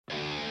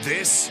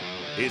This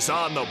is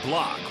On the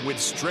Block with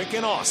Strick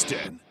and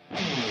Austin.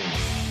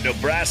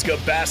 Nebraska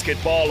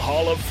Basketball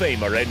Hall of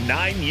Famer and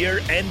 9-year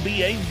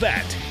NBA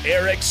vet,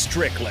 Eric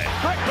Strickland.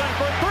 Strickland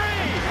for three!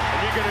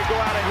 And you're going to go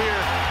out of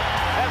here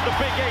as the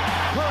Big 8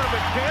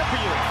 tournament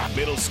champion.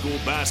 Middle school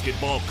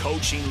basketball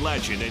coaching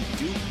legend and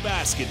Duke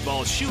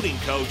basketball shooting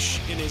coach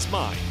in his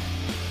mind,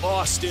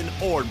 Austin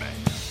Orman.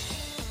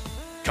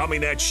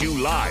 Coming at you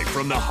live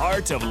from the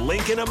heart of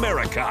Lincoln,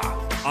 America.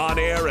 On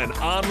air and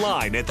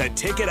online at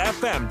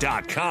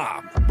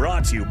theticketfm.com.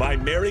 Brought to you by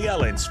Mary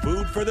Ellen's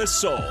Food for the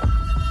Soul.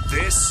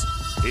 This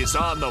is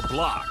On the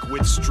Block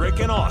with Strick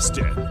and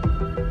Austin.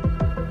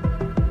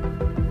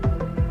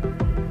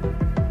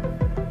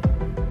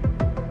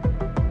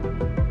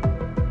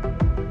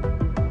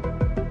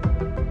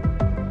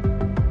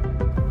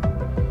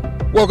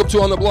 Welcome to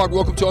On the Block.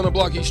 Welcome to On the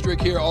Block. He's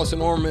Strick here, Austin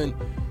Orman.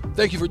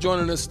 Thank you for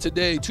joining us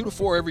today. 2 to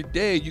 4 every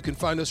day. You can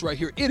find us right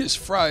here. It is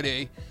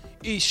Friday.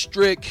 He's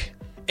Strick.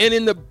 And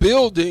in the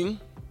building,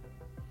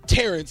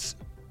 Terrence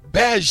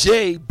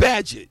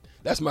Badgett.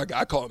 That's my guy.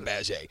 I call him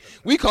Badgett.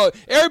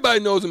 Everybody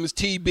knows him as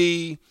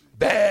TB,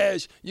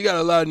 Badge. You got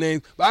a lot of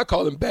names, but I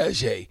call him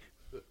Badgett.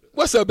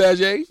 What's up,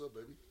 Badgett? What's up,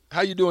 baby?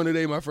 How you doing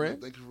today, my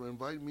friend? Thank you for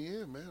inviting me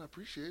in, man. I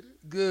appreciate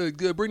it.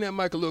 Good. Bring that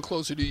mic a little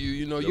closer to you.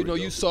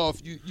 You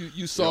soft.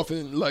 You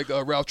soften like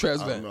Ralph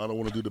Tresvant. I don't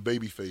want to do the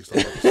baby face. I'm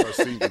about to start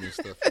singing and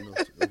stuff.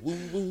 Woo,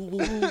 woo,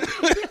 woo.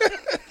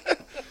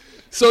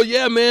 So,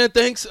 yeah, man,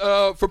 thanks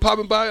for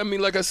popping by. I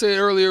mean, like I said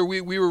earlier,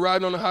 we were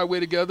riding on the highway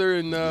together,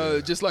 and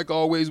just like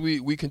always,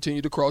 we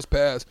continue to cross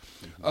paths.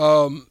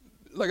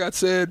 Like I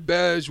said,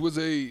 Badge was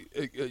a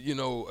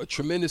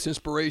tremendous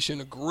inspiration,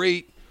 a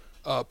great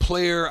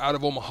player out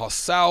of Omaha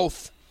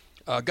South.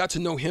 Got to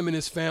know him and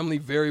his family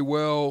very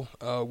well.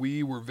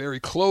 We were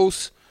very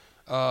close.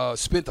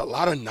 Spent a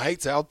lot of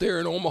nights out there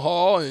in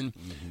Omaha, and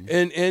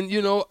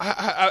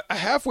I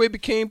halfway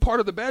became part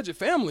of the Badgett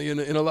family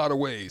in a lot of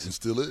ways. And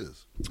still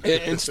is.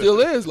 And still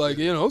is,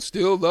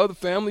 still love the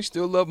family,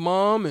 still love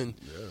mom, and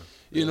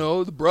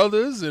the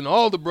brothers and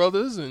all the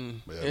brothers,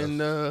 and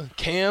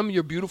Cam,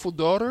 your beautiful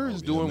daughter,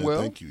 is doing man, well.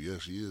 Thank you. Yeah,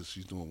 she is.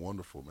 She's doing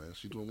wonderful, man.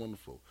 She's doing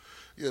wonderful.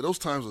 Yeah, those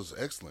times was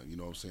excellent. You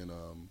know what I'm saying?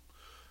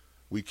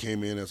 We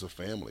came in as a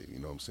family. You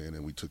know what I'm saying?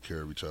 And we took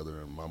care of each other.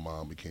 And my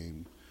mom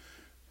became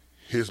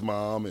his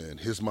mom, and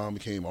his mom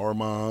became our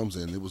moms,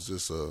 and it was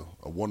just a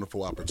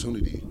wonderful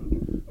opportunity.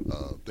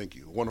 Thank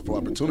you. A wonderful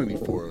opportunity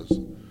for us.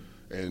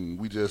 And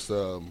we just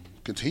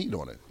continued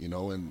on it,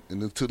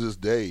 and to this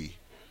day,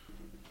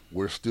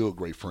 we're still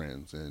great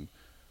friends, and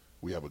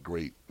we have a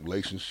great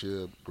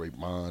relationship, great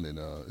bond, and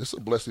it's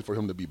a blessing for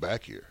him to be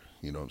back here,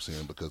 you know what I'm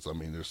saying, because,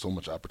 there's so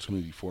much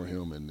opportunity for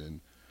him,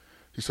 and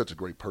he's such a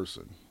great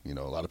person. A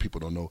lot of people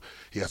don't know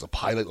he has a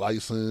pilot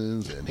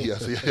license, and he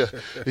has.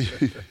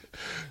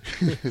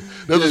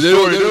 There's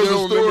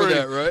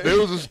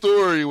a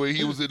story where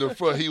he was in the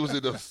front.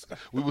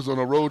 We was on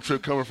a road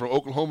trip coming from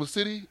Oklahoma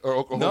City or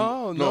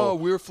Oklahoma. No,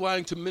 we were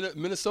flying to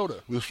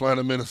Minnesota. We was flying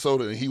to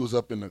Minnesota, and he was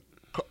up in the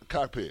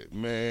cockpit.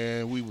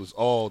 Man, we was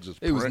all just.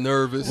 It was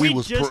nervous. We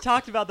just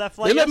talked about that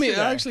flight. I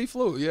actually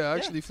flew. Yeah, I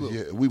actually flew.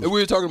 Yeah, we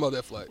were talking about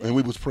that flight, and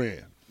we was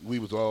praying. We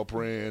was all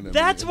praying.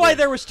 That's why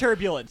there was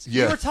turbulence.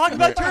 Yes. We were talking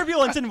about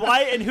turbulence and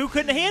why and who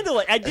couldn't handle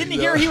it. I didn't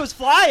hear he was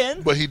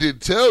flying. But he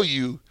didn't tell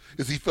you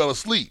is he fell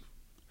asleep.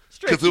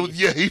 Because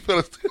he fell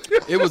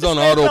asleep. It was on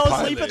autopilot.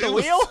 Fell asleep at the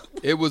wheel?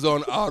 It was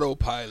on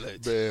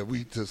autopilot.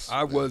 Man,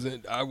 I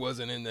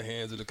wasn't in the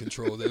hands of the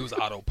controls. It was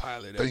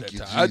autopilot at that time.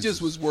 Jesus. I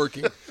just was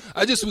working.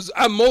 I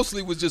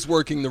mostly was just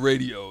working the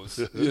radios,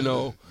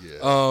 Yeah.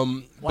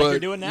 Like you're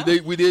doing now?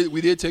 We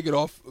did take it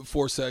off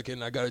for a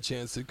second. I got a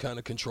chance to kind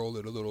of control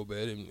it a little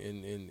bit,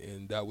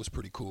 and that was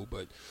pretty cool.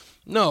 But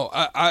no,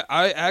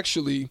 I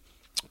actually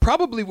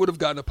probably would have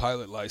gotten a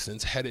pilot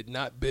license had it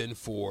not been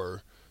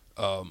for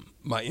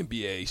my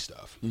NBA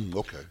stuff.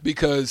 Okay.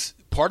 Because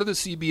part of the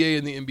CBA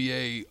and the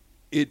NBA,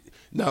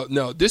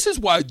 now this is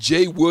why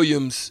Jay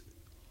Williams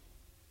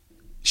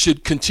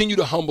should continue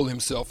to humble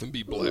himself and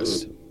be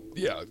blessed.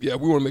 Yeah,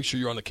 we want to make sure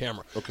you're on the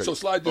camera. Okay. So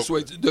slide this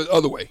way, the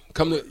other way.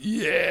 That way.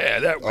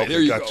 Okay,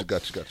 there you gotcha,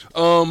 go. Gotcha.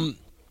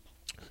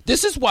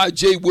 This is why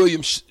Jay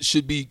Williams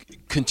should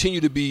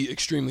continue to be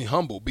extremely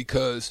humble,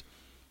 because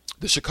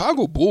the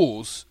Chicago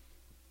Bulls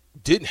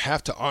didn't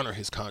have to honor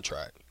his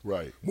contract.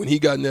 Right. When he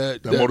got in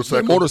that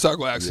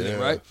motorcycle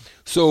accident, right?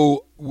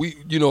 So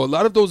a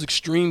lot of those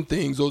extreme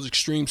things, those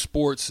extreme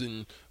sports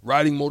and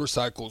riding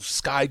motorcycles,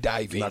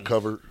 skydiving. Not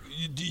covered.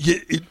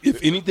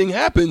 If anything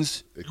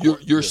happens,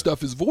 your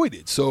stuff is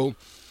voided. So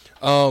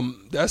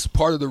that's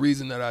part of the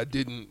reason that I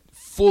didn't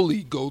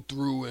fully go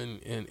through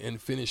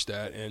and finish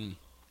that. And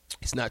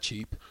it's not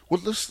cheap. Well,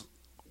 let's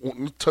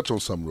touch on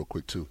something real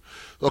quick, too.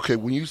 Okay,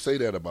 when you say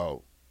that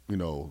about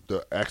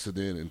the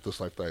accident and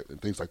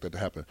things like that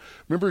happened.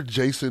 Remember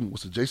Jason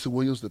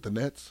Williams at the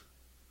Nets?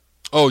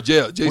 Oh,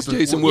 yeah,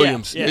 Jason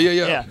Williams.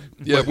 Yeah.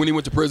 When he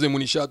went to prison,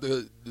 when he shot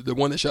the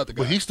one that shot the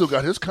guy. But he still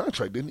got his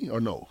contract, didn't he? Or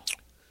no?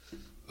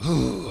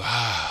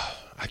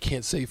 I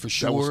can't say for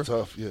sure. That was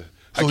tough, yeah.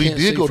 So he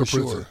did go to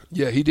prison. Sure.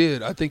 Yeah, he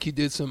did. I think he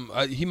did some.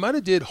 He might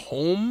have did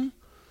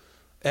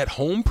at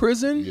home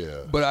prison.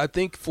 Yeah. But I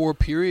think for a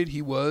period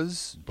he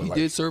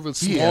did serve a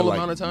small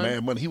amount of time.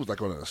 Man, money. He was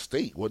like on an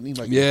estate, wasn't he?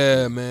 Like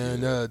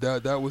man.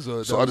 That was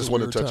a. So I just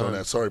wanted to touch on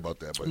that. Sorry about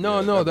that. But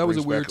no, that was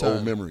a weird time.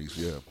 Old memories.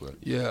 Yeah. But.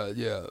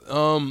 Yeah.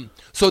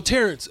 So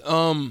Terrence,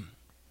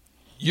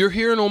 you're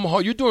here in Omaha.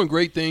 You're doing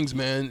great things,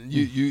 man.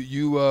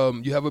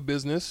 You have a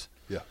business.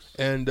 Yes.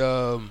 And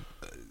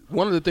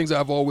one of the things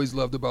I've always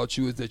loved about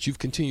you is that you've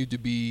continued to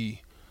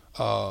be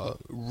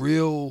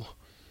real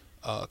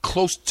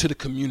close to the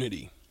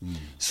community.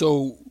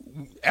 So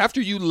after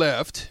you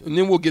left, and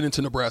then we'll get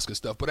into Nebraska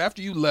stuff, but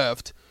after you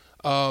left,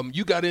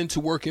 you got into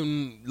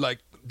working like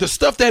the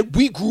stuff that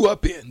we grew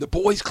up in, the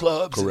boys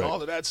clubs and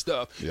all of that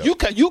stuff.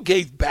 Yep. You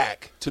gave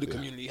back to the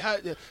community.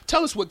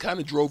 Tell us what kind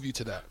of drove you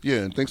to that. Yeah,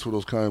 and thanks for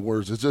those kind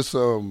words. It's just,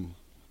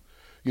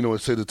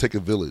 it said to take a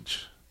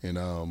village. And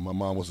my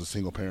mom was a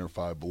single parent,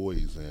 5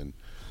 boys, and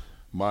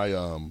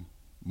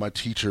my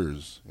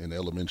teachers in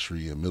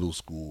elementary and middle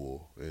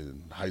school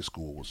and high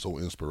school were so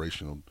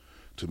inspirational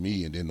to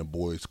me. And then the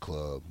boys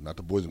club, not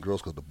the Boys and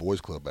Girls Club, the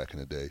boys club back in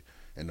the day,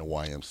 and the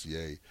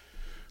YMCA.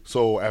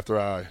 So after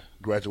I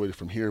graduated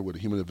from here with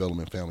Human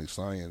Development Family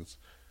Science,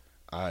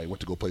 I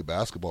went to go play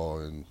basketball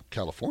in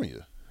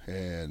California,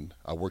 and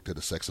I worked at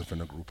a sex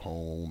offender group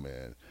home,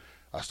 and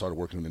I started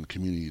working in the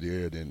community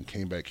there, then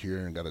came back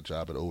here and got a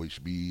job at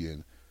OHB,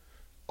 and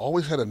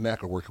always had a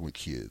knack of working with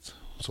kids.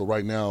 So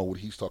right now what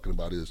he's talking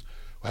about is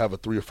I have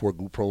 3 or 4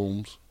 group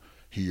homes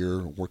here,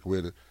 working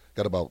with,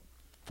 got about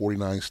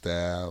 49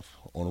 staff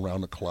on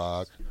around the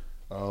clock,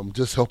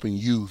 just helping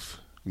youth.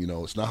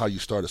 It's not how you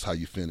start, it's how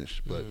you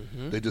finish. But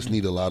they just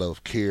need a lot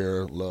of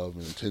care, love,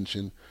 and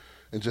attention,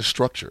 and just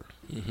structure.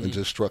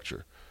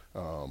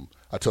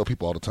 I tell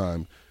people all the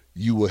time,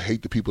 you will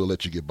hate the people that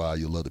let you get by,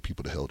 you'll love the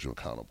people that held you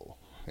accountable.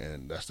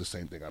 And that's the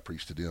same thing I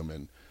preach to them.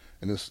 And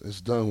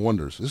it's done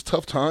wonders. It's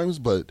tough times,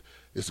 but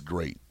it's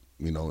great.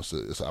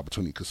 It's an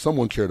opportunity because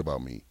someone cared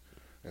about me,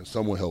 and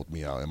someone helped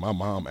me out. And my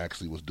mom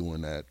actually was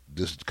doing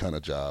this kind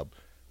of job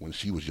when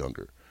she was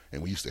younger.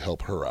 And we used to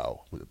help her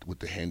out with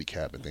the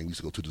handicap and thing. We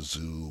used to go to the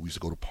zoo. We used to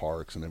go to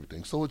parks and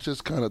everything. So it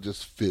just kind of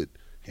just fit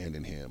hand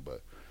in hand.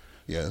 But,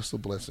 yeah, it's a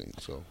blessing.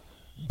 So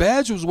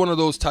Badge was one of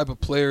those type of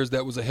players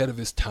that was ahead of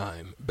his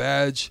time.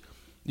 Badge,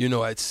 at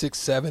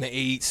 6'7",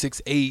 8,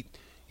 6'8",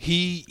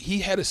 he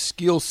had a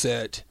skill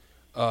set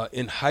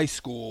in high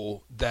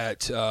school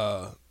that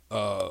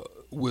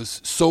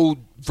was so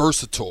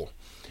versatile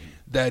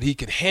that he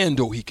could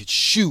handle, he could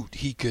shoot,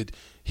 he could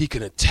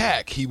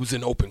attack. He was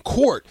in open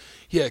court.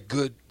 He had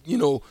good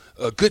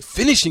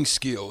finishing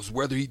skills,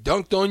 whether he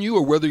dunked on you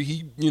or whether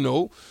he,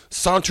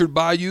 sauntered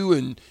by you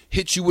and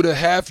hit you with a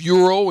half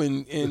euro.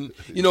 And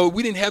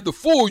we didn't have the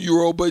full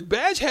euro, but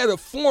Badge had a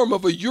form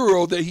of a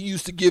euro that he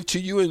used to give to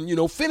you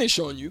and, finish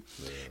on you.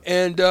 Yeah.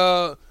 And,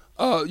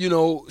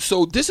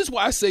 so this is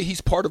why I say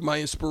he's part of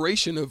my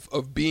inspiration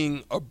of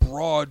being a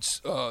broad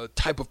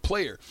type of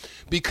player,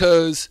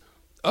 because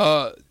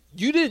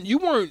you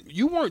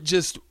weren't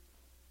just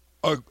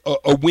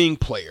a wing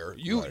player.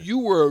 You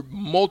were a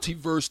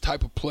multiverse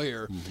type of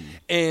player.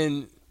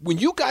 And when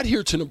you got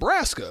here to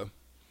Nebraska,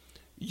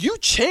 you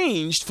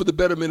changed for the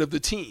betterment of the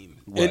team.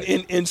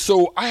 Right. And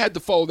so I had to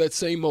follow that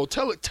same mode.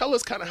 Tell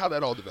us kind of how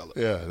that all developed.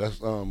 Yeah, that's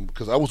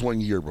because I was 1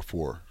 year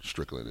before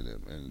Strickland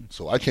and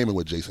so I came in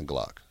with Jason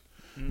Glock.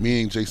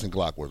 Me and Jason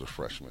Glock were the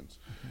freshmen.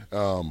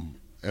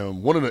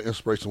 And one of the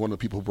inspirations, one of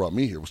the people who brought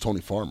me here was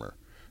Tony Farmer.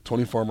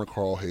 Tony Farmer,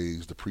 Carl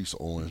Hayes, DePriest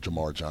Owens,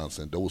 Jamar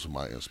Johnson, those were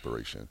my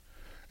inspiration.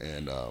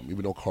 And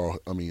even though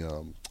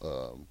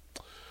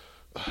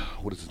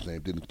what is his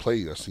name, didn't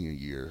play our senior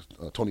year,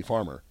 Tony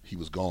Farmer, he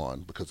was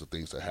gone because of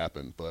things that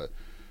happened. But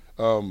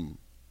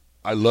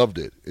I loved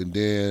it. And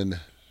then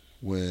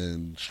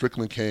when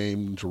Strickland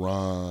came,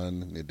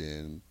 Jerron, and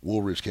then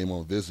Woolridge came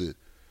on visit,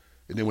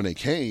 and then when they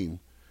came,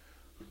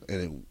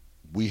 and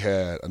we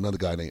had another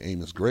guy named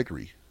Amos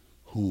Gregory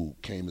who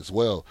came as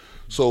well.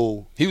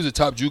 So he was a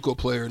top JUCO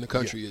player in the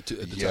country at the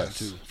time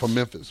too. From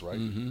Memphis, right?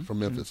 From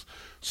Memphis.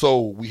 So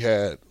we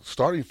had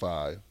starting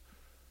 5,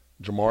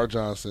 Jamar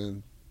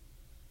Johnson,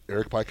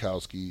 Eric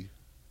Pikowski,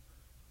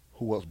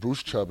 who else?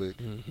 Bruce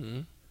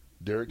Chubbuck,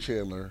 Derek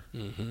Chandler,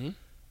 and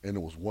there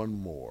was one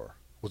more.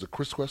 Was it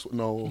Chris Quest?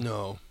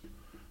 No.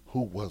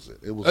 Who was it?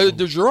 It was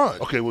Jerron.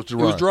 Okay, it was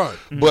Jerron.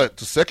 But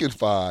the second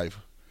 5,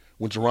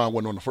 when Jerron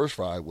wasn't on the first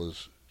 5,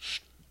 was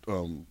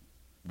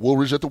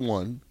Woolridge at the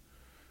 1,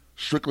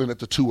 Strickland at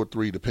the 2 or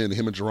 3, depending.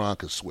 Him and Jerron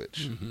could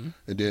switch.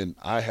 And then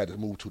I had to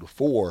move to the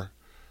 4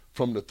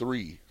 from the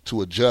 3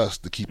 to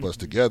adjust to keep us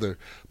together.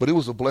 But it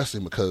was a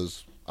blessing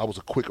because I was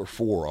a quicker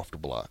 4 off the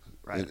block.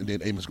 Right. And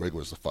then Amos Gregory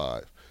was the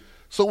 5.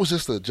 So it was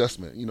just an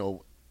adjustment.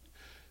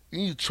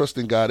 You trust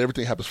in God.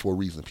 Everything happens for a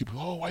reason.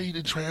 People, why you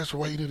didn't transfer?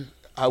 Why you didn't?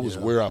 I was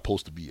where I was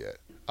supposed to be at.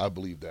 I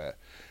believe that.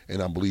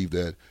 And I believe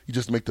that you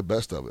just make the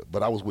best of it.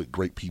 But I was with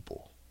great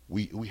people.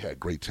 We had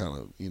great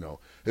talent.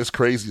 It's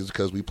crazy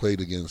because we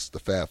played against the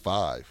Fab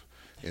 5,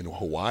 in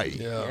Hawaii.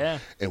 Yeah.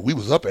 And we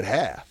was up at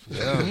half.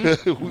 Yeah.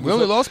 we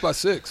only lost by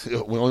 6.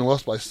 We only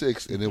lost by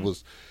 6, and it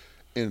was,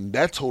 and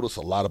that told us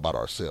a lot about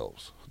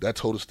ourselves. That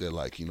told us that,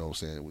 like, you know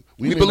what I'm saying?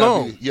 We may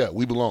belong. not be, yeah,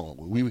 we belong.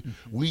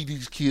 We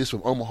these kids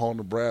from Omaha,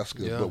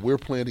 Nebraska, but we're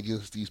playing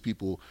against these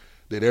people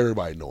that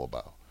everybody know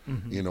about.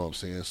 You know what I'm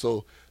saying?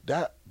 So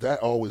that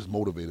always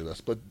motivated us.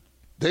 But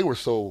they were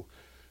so,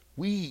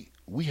 we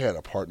had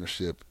a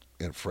partnership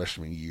in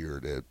freshman year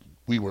that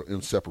we were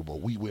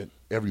inseparable. We went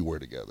everywhere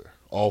together,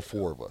 all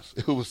 4 of us.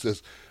 It was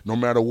just, no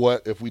matter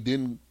what, if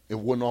it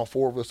wasn't all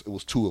 4 of us, it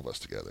was 2 of us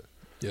together.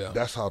 Yeah,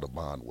 that's how the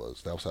bond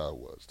was. That was how it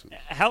was too.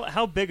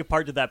 How big a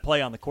part did that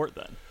play on the court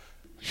then?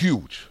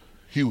 Huge.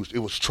 It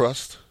was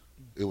trust.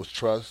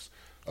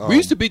 We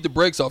used to beat the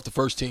brakes off the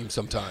first team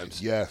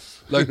sometimes.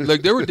 Yes.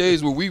 Like there were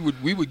days where we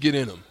would get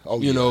in them. Oh,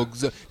 you know,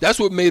 that's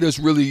what made us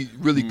really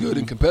good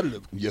and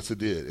competitive. Yes, it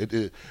did. It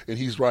did. And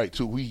he's right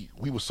too. We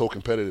were so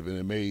competitive, and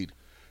it made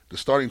the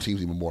starting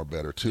teams even more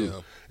better too.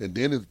 Yeah. And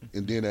then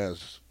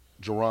as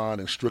Jerron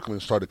and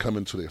Strickland started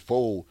coming to their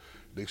fold,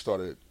 they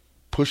started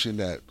pushing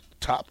that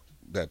top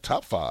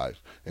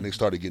 5, and they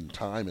started getting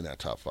time in that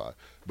top 5.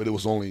 But it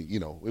was only,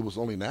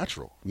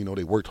 natural. You know,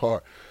 they worked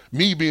hard.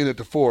 Me being at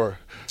the 4,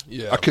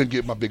 I couldn't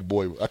get my big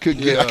boy. I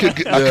couldn't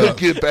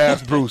get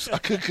past Bruce. I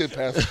couldn't get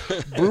past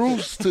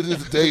Bruce. To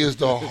this day is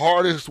the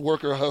hardest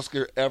worker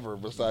Husker ever.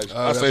 Besides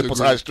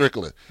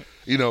Strickland.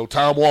 You know,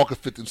 Tom Walker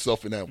fit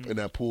himself in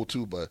that pool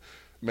too. But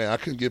man, I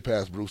couldn't get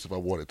past Bruce if I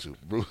wanted to.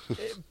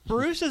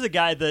 Bruce is a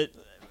guy that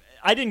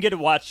I didn't get to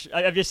watch.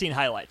 I've just seen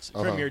highlights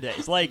from your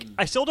days. Like,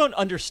 I still don't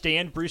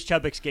understand Bruce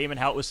Chubbuck's game and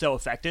how it was so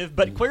effective,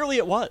 but clearly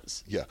it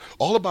was. Yeah,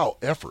 all about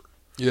effort.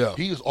 Yeah.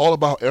 He is all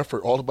about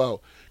effort, all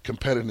about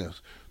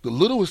competitiveness. The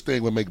littlest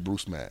thing would make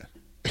Bruce mad.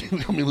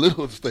 I mean,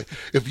 littlest thing.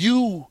 If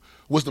you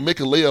was to make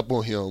a layup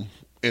on him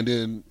and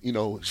then,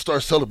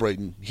 start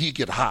celebrating, he'd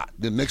get hot.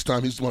 Then next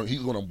time he's going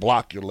to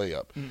block your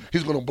layup.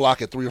 He's going to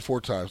block it 3 or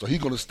 4 times, or he's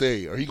going to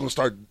stay, or he's going to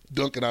start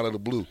dunking out of the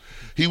blue.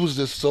 He was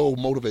just so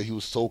motivated. He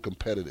was so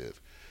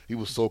competitive.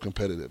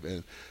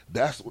 And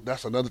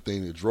that's another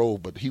thing that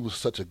drove. But he was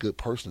such a good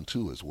person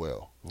too, as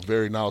well.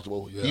 Very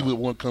knowledgeable. Yeah. He would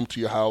want to come to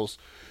your house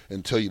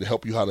and tell you to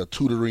help you how to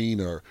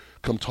tutoring, or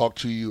come talk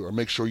to you, or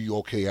make sure you're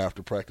okay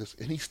after practice.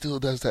 And he still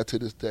does that to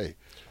this day.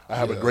 I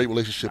have a great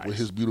relationship with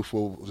his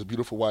beautiful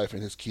wife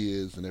and his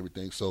kids and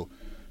everything. So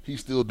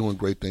he's still doing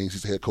great things.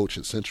 He's head coach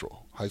at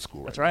Central High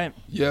School. That's right.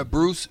 Yeah,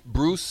 Bruce,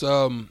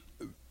 and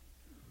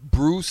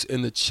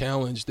the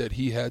challenge that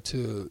he had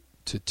to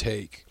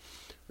take.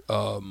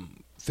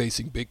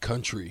 Facing Big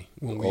Country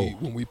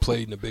when we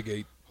played in the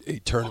Big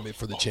 8 tournament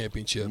for the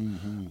championship.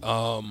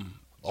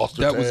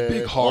 That was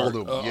big hard.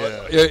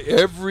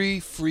 Every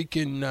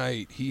freaking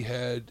night he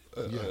had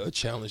a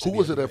challenge. Who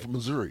was it from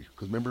Missouri?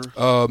 Because remember?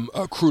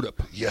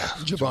 Crudup. Yeah,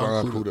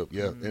 Javon Crudup.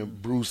 Yeah,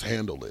 and Bruce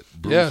handled it.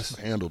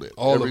 Handled it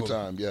every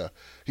time. Yeah,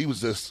 he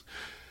was just.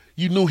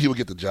 You knew he would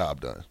get the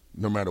job done,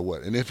 no matter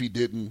what. And if he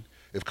didn't,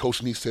 if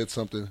Coach Nee said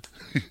something.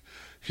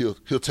 He'll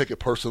take it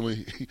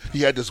personally.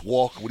 He had this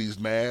walk when he's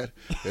mad,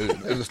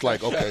 and it's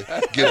like, okay,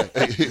 get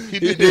it. He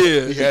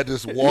did. He had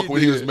this walk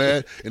when he was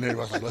mad, and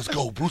everybody's like, let's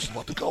go. Bruce is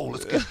about to go.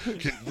 Let's get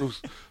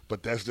Bruce.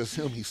 But that's just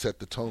him. He set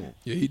the tone.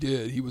 Yeah, he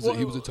did. He was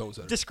a tone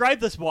setter. Describe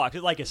this walk.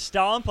 Like a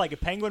stomp, like a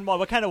penguin walk?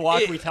 What kind of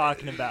walk are we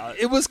talking about?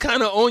 It was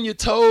kind of on your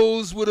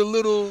toes with a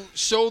little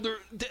shoulder.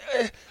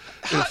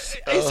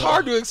 It's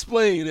hard to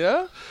explain,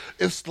 yeah?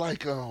 It's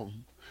like,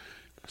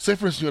 say,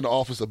 for instance, you're in the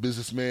office, a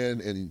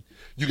businessman, and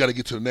you got to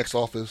get to the next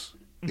office,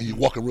 and you're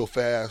walking real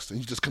fast, and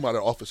you just come out of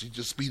the office, you're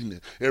just speeding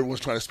it. Everyone's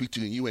trying to speak to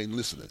you, and you ain't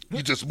listening.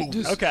 You just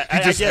moving. Okay, He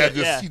just had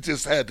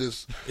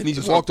this. And he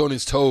just walked on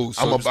his toes.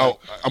 I'm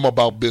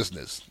about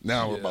business.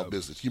 Now I'm about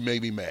business. You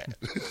made me mad.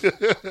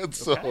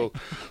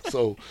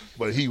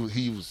 But he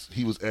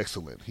was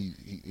excellent. He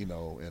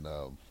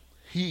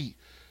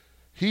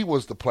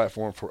was the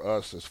platform for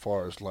us as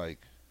far as, like,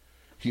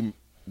 he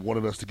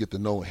wanted us to get to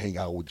know and hang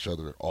out with each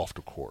other off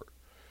the court.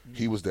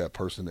 He was that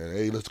person that,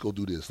 hey, let's go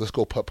do this. Let's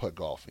go putt-putt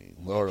golfing,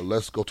 or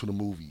let's go to the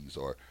movies,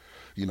 or,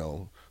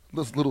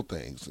 those little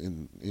things.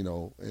 And,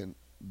 and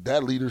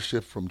that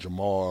leadership from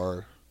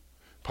Jamar,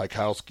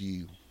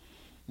 Pikowski,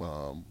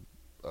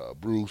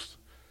 Bruce,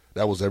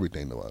 that was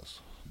everything to us.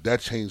 That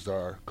changed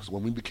because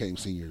when we became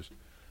seniors,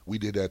 we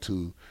did that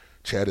to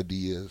Chad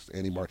Diaz,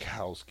 Andy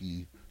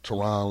Markowski,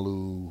 Teron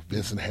Lou,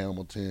 Vincent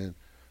Hamilton,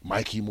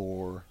 Mikey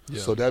Moore. Yeah.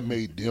 So that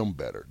made them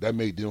better. That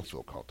made them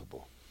feel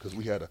comfortable, because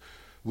we had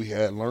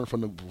learned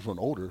from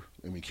older,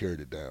 and we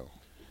carried it down.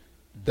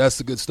 That's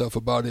the good stuff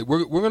about it.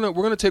 We're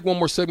gonna take one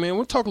more segment.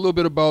 We'll talk a little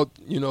bit about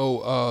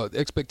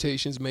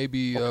expectations,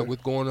 maybe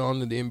with going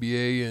on in the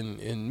NBA,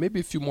 and maybe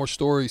a few more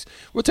stories.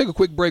 We'll take a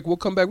quick break. We'll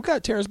come back. We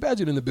got Terrence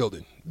Badgett in the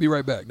building. Be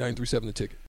right back. 937 The Ticket.